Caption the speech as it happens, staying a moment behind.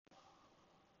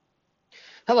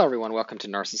Hello, everyone. Welcome to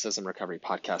Narcissism Recovery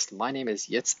Podcast. My name is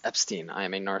Yitz Epstein. I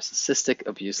am a narcissistic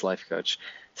abuse life coach.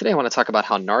 Today, I want to talk about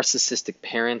how narcissistic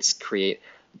parents create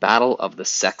battle of the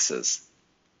sexes.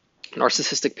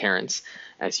 Narcissistic parents,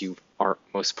 as you are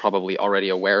most probably already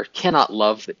aware, cannot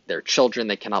love their children.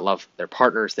 They cannot love their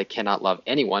partners. They cannot love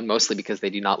anyone, mostly because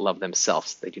they do not love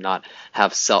themselves. They do not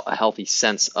have a healthy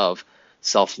sense of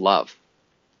self-love.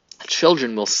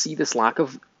 Children will see this lack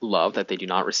of love that they do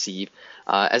not receive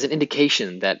as an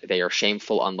indication that they are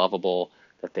shameful, unlovable,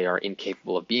 that they are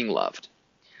incapable of being loved.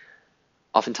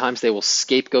 Oftentimes, they will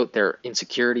scapegoat their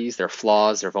insecurities, their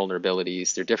flaws, their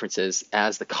vulnerabilities, their differences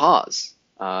as the cause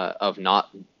of not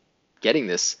getting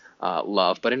this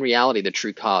love. But in reality, the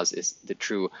true cause is the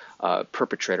true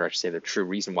perpetrator, I should say, the true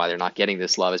reason why they're not getting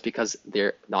this love is because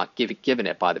they're not given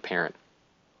it by the parent.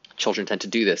 Children tend to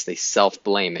do this. They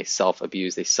self-blame, they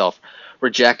self-abuse, they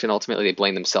self-reject, and ultimately they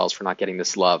blame themselves for not getting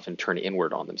this love and turn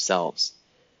inward on themselves.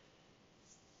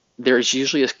 There is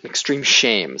usually an extreme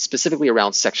shame, specifically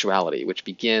around sexuality, which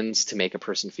begins to make a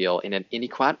person feel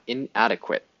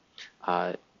inadequate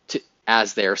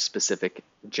as their specific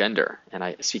gender. And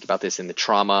I speak about this in the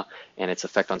trauma and its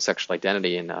effect on sexual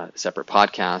identity in a separate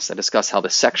podcast. I discuss how the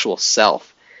sexual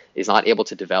self is not able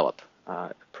to develop.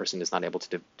 A person is not able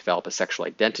to develop a sexual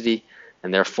identity,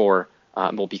 and therefore,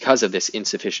 because of this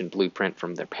insufficient blueprint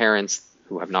from their parents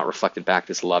who have not reflected back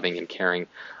this loving and caring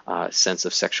sense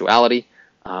of sexuality,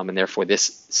 and therefore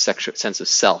this sexual sense of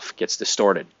self gets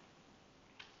distorted.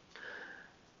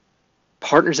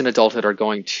 Partners in adulthood are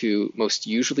going to most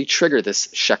usually trigger this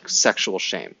sexual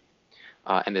shame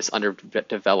and this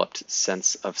underdeveloped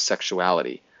sense of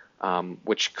sexuality,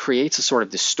 which creates a sort of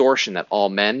distortion that all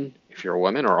men, if you're a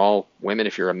woman, or all women,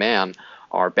 if you're a man,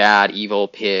 are bad, evil,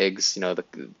 pigs,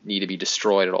 need to be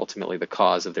destroyed, and ultimately the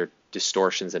cause of their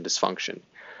distortions and dysfunction.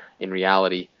 In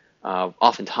reality,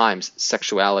 oftentimes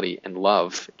sexuality and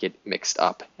love get mixed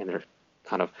up, and it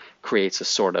kind of creates a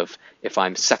sort of, if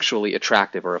I'm sexually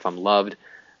attractive or if I'm loved,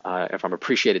 if I'm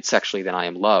appreciated sexually, then I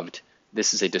am loved.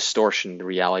 This is a distortion. The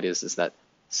reality is that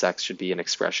sex should be an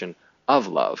expression of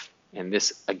love. And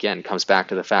this, again, comes back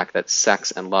to the fact that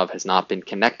sex and love has not been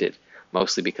connected,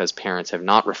 mostly because parents have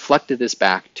not reflected this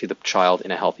back to the child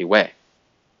in a healthy way.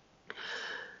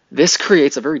 This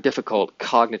creates a very difficult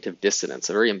cognitive dissonance,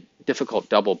 a very difficult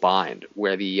double bind,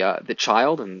 where the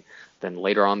child and then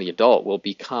later on the adult will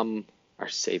become, or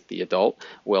say the adult,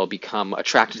 will become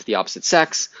attracted to the opposite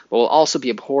sex, but will also be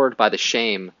abhorred by the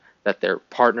shame that their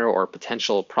partner or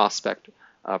potential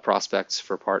prospects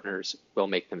for partners will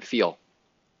make them feel.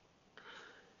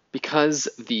 Because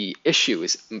the issue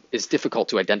is difficult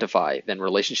to identify, then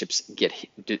relationships get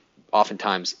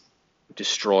oftentimes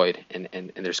destroyed,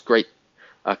 and there's great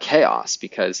chaos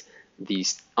because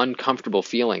these uncomfortable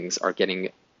feelings are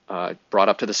getting brought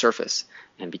up to the surface,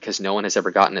 and because no one has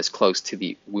ever gotten as close to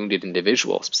the wounded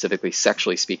individual, specifically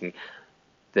sexually speaking,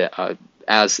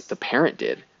 as the parent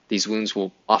did, these wounds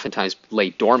will oftentimes lay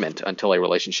dormant until a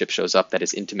relationship shows up that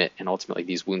is intimate, and ultimately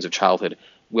these wounds of childhood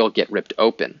will get ripped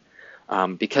open.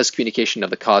 Because communication of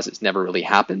the causes never really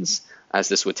happens, as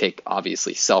this would take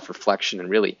obviously self-reflection and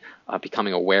really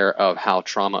becoming aware of how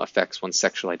trauma affects one's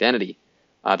sexual identity,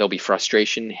 there'll be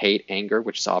frustration, hate, anger,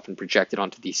 which is often projected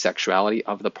onto the sexuality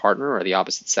of the partner or the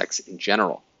opposite sex in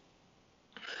general.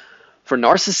 For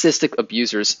narcissistic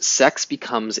abusers, sex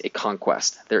becomes a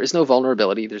conquest. There is no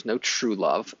vulnerability, there's no true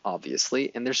love,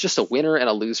 obviously, and there's just a winner and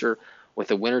a loser, with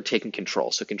the winner taking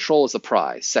control. So control is the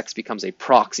prize. Sex becomes a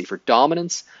proxy for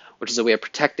dominance, which is a way of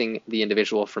protecting the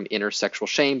individual from inner sexual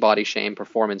shame, body shame,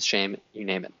 performance shame, you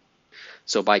name it.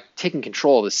 So by taking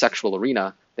control of the sexual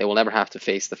arena, they will never have to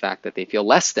face the fact that they feel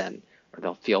less than, or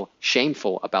they'll feel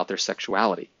shameful about their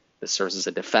sexuality. This serves as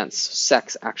a defense.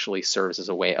 Sex actually serves as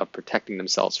a way of protecting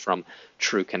themselves from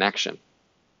true connection.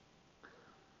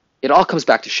 It all comes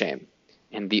back to shame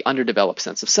and the underdeveloped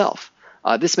sense of self.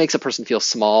 This makes a person feel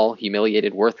small,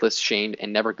 humiliated, worthless, shamed,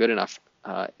 and never good enough,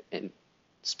 and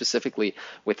specifically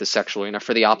with the sexual arena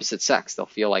for the opposite sex. They'll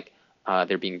feel like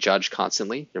they're being judged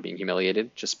constantly, they're being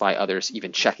humiliated just by others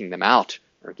even checking them out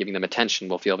or giving them attention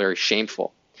will feel very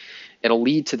shameful. It'll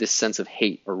lead to this sense of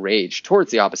hate or rage towards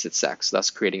the opposite sex,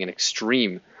 thus creating an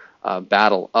extreme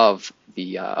battle of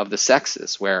the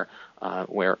sexes, where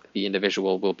the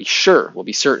individual will be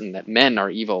certain that men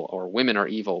are evil or women are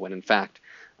evil, when in fact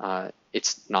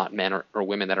it's not men or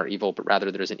women that are evil, but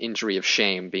rather there's an injury of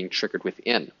shame being triggered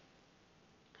within.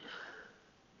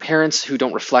 Parents who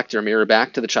don't reflect or mirror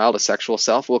back to the child a sexual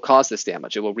self will cause this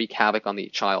damage. It will wreak havoc on the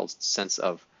child's sense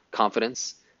of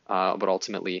confidence, but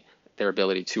ultimately their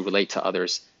ability to relate to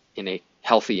others in a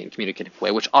healthy and communicative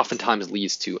way, which oftentimes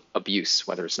leads to abuse,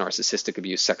 whether it's narcissistic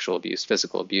abuse, sexual abuse,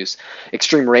 physical abuse,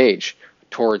 extreme rage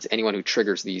towards anyone who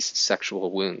triggers these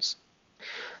sexual wounds.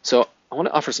 So I want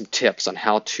to offer some tips on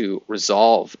how to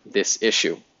resolve this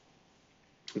issue,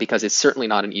 because it's certainly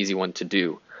not an easy one to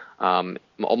do,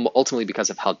 ultimately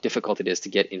because of how difficult it is to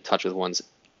get in touch with one's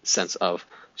sense of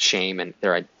shame and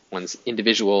one's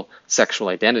individual sexual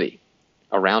identity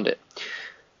around it.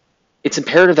 It's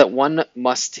imperative that one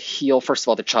must heal, first of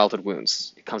all, the childhood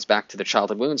wounds. It comes back to the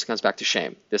childhood wounds, it comes back to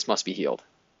shame. This must be healed.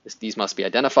 These must be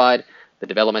identified. The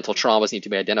developmental traumas need to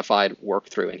be identified, worked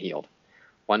through, and healed.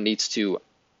 One needs to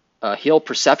heal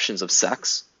perceptions of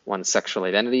sex, one's sexual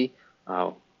identity,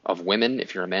 of women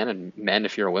if you're a man, and men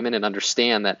if you're a woman, and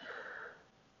understand that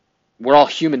we're all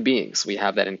human beings. We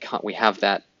have that in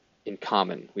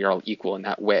common. We are all equal in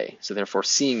that way. So therefore,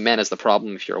 seeing men as the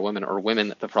problem if you're a woman, or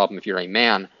women the problem if you're a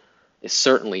man, is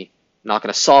certainly not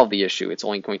going to solve the issue. It's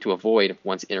only going to avoid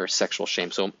one's inner sexual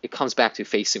shame. So it comes back to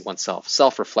facing oneself,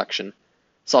 self-reflection,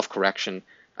 self-correction,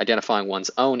 identifying one's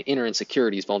own inner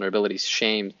insecurities, vulnerabilities,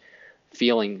 shame,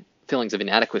 feelings of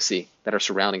inadequacy that are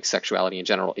surrounding sexuality in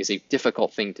general is a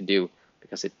difficult thing to do,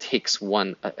 because it takes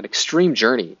an extreme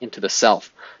journey into the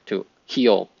self to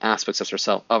heal aspects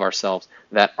of ourselves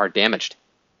that are damaged.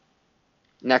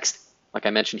 Next, like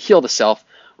I mentioned, heal the self,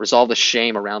 resolve the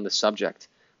shame around the subject.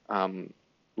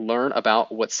 Learn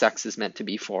about what sex is meant to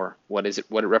be for, what it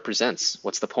represents,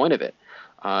 what's the point of it,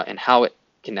 and how it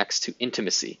connects to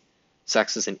intimacy.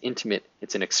 Sex is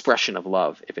it's an expression of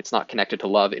love. If it's not connected to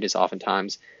love, it is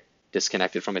oftentimes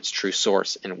disconnected from its true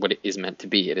source and what it is meant to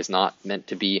be. It is not meant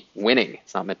to be winning.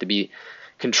 It's not meant to be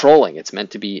controlling. It's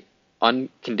meant to be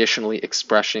unconditionally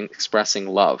expressing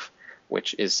love,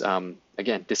 which is,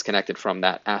 again, disconnected from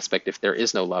that aspect if there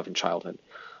is no love in childhood.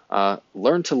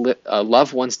 Learn to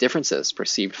love one's differences,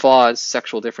 perceived flaws,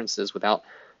 sexual differences, without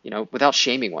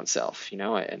shaming oneself.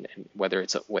 And whether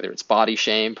it's body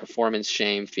shame, performance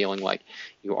shame, feeling like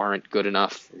you aren't good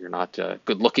enough, or you're not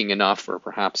good looking enough, or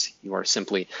perhaps you are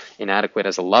simply inadequate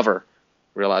as a lover,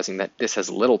 realizing that this has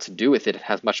little to do with it. It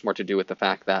has much more to do with the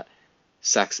fact that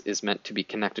sex is meant to be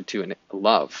connected to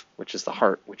love, which is the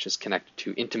heart, which is connected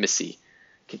to intimacy,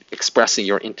 expressing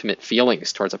your intimate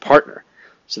feelings towards a partner,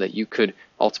 so that you could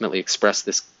ultimately express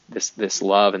this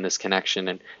love and this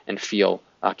connection and feel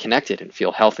connected and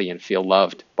feel healthy and feel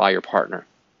loved by your partner.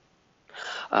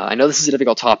 I know this is a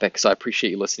difficult topic, so I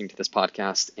appreciate you listening to this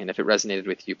podcast. And if it resonated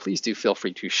with you, please do feel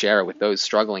free to share it with those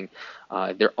struggling.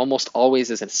 There almost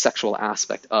always is a sexual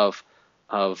aspect of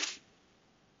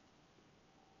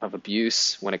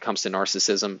abuse when it comes to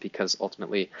narcissism, because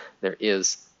ultimately there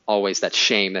is always that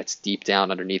shame that's deep down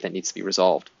underneath that needs to be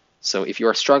resolved. So if you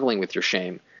are struggling with your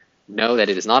shame, know that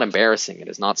it is not embarrassing. It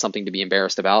is not something to be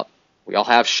embarrassed about. We all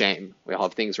have shame. We all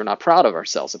have things we're not proud of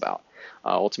ourselves about.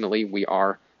 Ultimately, we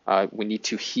need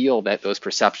to heal those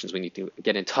perceptions. We need to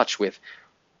get in touch with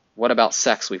what about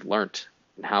sex we've learned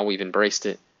and how we've embraced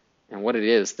it, and what it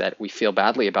is that we feel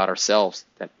badly about ourselves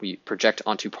that we project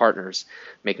onto partners,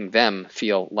 making them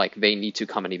feel like they need to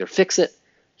come and either fix it,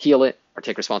 heal it, or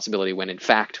take responsibility, when in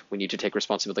fact we need to take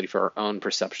responsibility for our own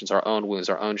perceptions, our own wounds,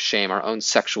 our own shame, our own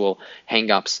sexual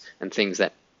hang-ups and things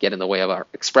that get in the way of our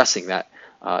expressing that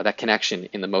connection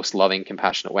in the most loving,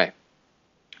 compassionate way.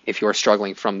 If you are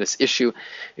struggling from this issue,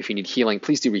 if you need healing,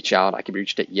 please do reach out. I can be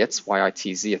reached at YITZ,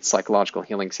 Y-I-T-Z, at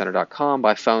psychologicalhealingcenter.com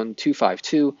by phone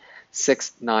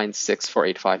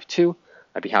 252-696-4852.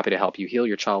 I'd be happy to help you heal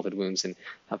your childhood wounds and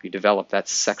help you develop that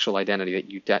sexual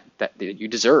identity that you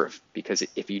deserve. Because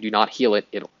if you do not heal it,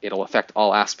 it'll affect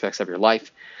all aspects of your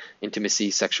life.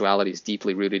 Intimacy, sexuality is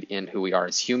deeply rooted in who we are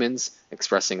as humans.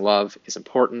 Expressing love is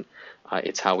important.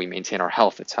 It's how we maintain our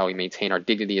health. It's how we maintain our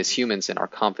dignity as humans and our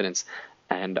confidence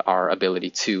and our ability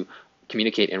to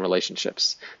communicate in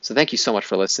relationships. So thank you so much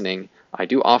for listening. I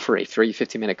do offer a free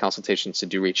 15-minute consultation, so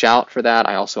do reach out for that.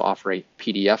 I also offer a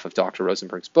PDF of Dr.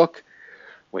 Rosenberg's book,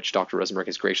 which Dr. Rosenberg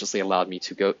has graciously allowed me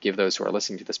to give those who are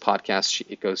listening to this podcast.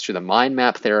 It goes through the mind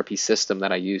map therapy system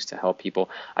that I use to help people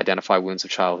identify wounds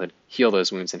of childhood, heal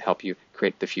those wounds, and help you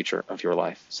create the future of your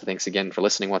life. So thanks again for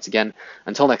listening once again.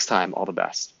 Until next time, all the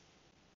best.